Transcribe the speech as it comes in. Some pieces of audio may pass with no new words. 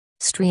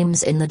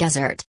Streams in the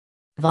Desert.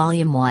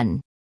 Volume 1.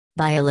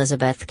 By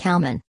Elizabeth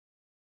Cowman.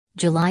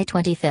 July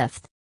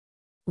 25.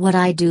 What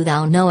I do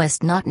thou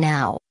knowest not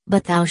now,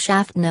 but thou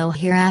shalt know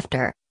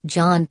hereafter.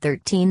 John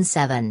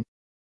 13:7.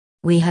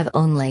 We have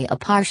only a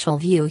partial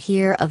view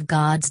here of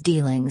God's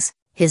dealings,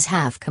 his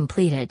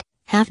half-completed,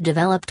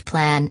 half-developed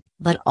plan,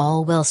 but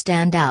all will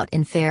stand out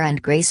in fair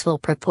and graceful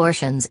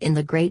proportions in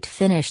the great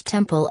finished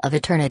temple of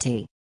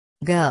eternity.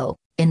 Go,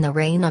 in the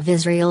reign of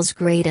Israel's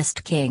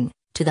greatest king,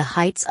 to the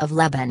heights of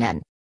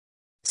Lebanon.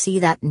 See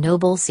that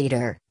noble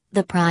cedar,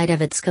 the pride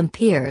of its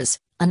compeers,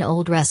 an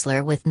old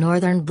wrestler with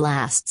northern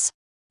blasts.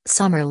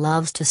 Summer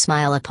loves to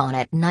smile upon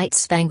it, night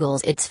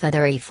spangles its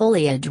feathery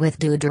foliage with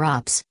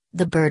dewdrops,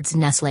 the birds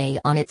nestle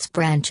on its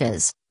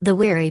branches, the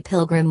weary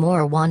pilgrim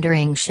or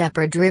wandering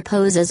shepherd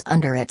reposes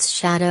under its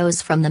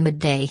shadows from the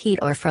midday heat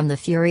or from the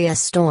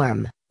furious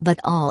storm, but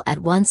all at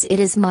once it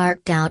is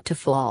marked out to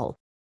fall.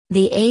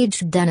 The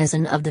aged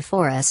denizen of the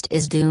forest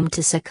is doomed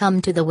to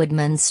succumb to the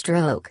woodman's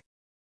stroke.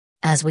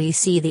 As we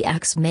see the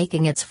axe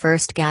making its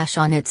first gash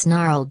on its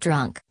gnarled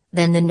trunk,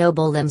 then the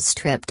noble limbs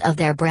stripped of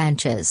their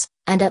branches,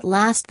 and at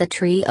last the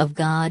tree of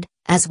God,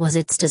 as was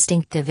its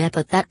distinctive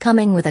epithet,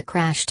 coming with a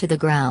crash to the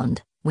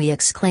ground, we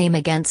exclaim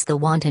against the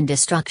wanton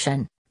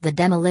destruction, the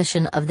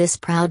demolition of this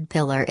proud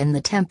pillar in the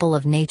temple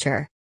of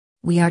nature.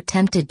 We are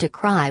tempted to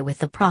cry with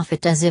the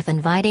prophet, as if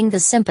inviting the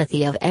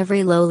sympathy of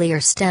every lowlier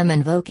stem,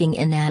 invoking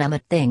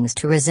inanimate things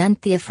to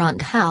resent the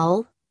affront.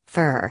 Howl,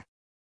 fir,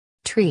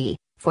 tree,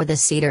 for the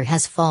cedar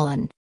has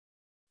fallen.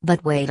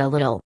 But wait a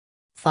little.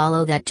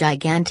 Follow that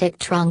gigantic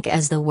trunk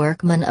as the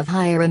workmen of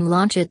Hiram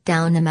launch it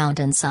down the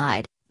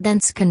mountainside,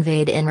 thence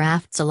conveyed in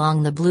rafts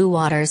along the blue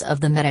waters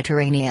of the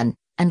Mediterranean,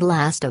 and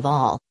last of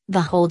all,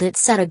 behold it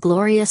set a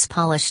glorious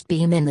polished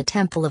beam in the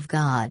temple of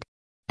God.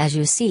 As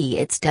you see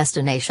its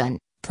destination,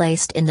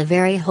 placed in the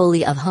very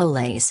holy of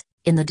holies,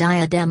 in the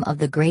diadem of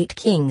the great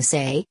king,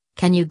 say,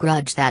 can you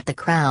grudge that the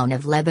crown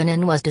of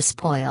Lebanon was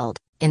despoiled,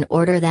 in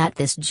order that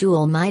this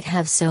jewel might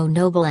have so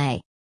noble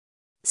a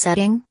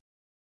setting?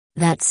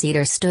 That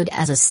cedar stood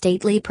as a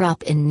stately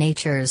prop in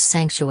nature's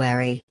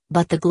sanctuary,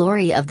 but the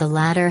glory of the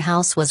latter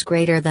house was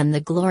greater than the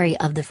glory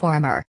of the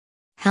former.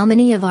 How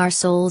many of our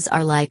souls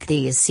are like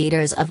these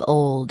cedars of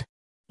old?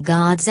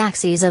 God's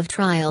axes of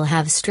trial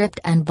have stripped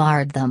and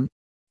barred them.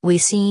 We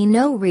see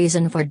no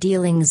reason for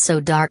dealings so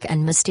dark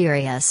and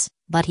mysterious,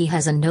 but he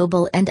has a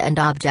noble end and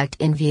object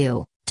in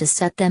view, to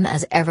set them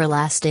as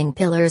everlasting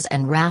pillars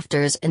and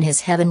rafters in his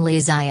heavenly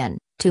Zion,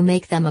 to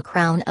make them a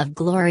crown of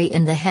glory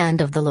in the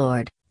hand of the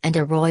Lord, and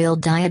a royal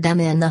diadem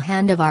in the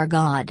hand of our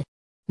God.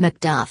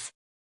 Macduff.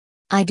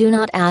 I do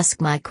not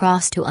ask my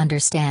cross to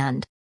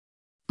understand,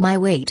 my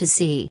way to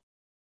see.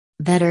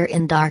 Better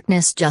in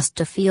darkness just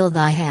to feel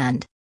thy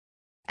hand,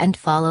 and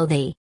follow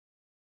thee.